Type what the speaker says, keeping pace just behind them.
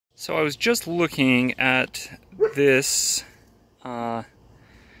So I was just looking at this Trommel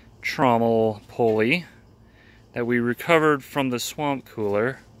pulley that we recovered from the swamp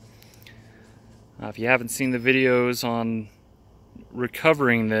cooler. If you haven't seen the videos on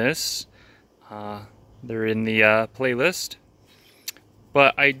recovering this, they're in the playlist.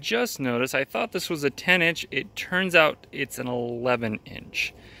 But I just noticed, I thought this was a 10-inch. It turns out it's an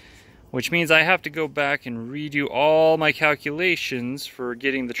 11-inch. Which means I have to go back and redo all my calculations for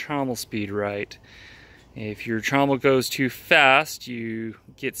getting the trommel speed right. If your trommel goes too fast, you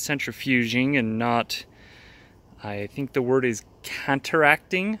get centrifuging and not, I think the word is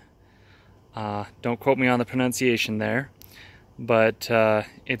counteracting. Don't quote me on the pronunciation there. But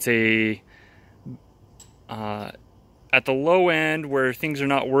it's a, at the low end where things are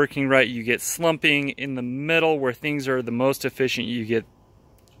not working right, you get slumping. In the middle where things are the most efficient, you get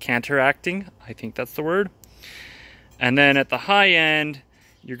counteracting, I think that's the word. And then at the high end,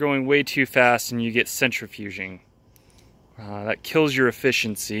 you're going way too fast and you get centrifuging. That kills your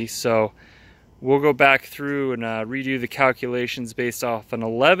efficiency. So we'll go back through and redo the calculations based off an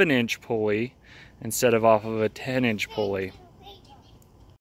 11-inch pulley instead of off of a 10-inch pulley.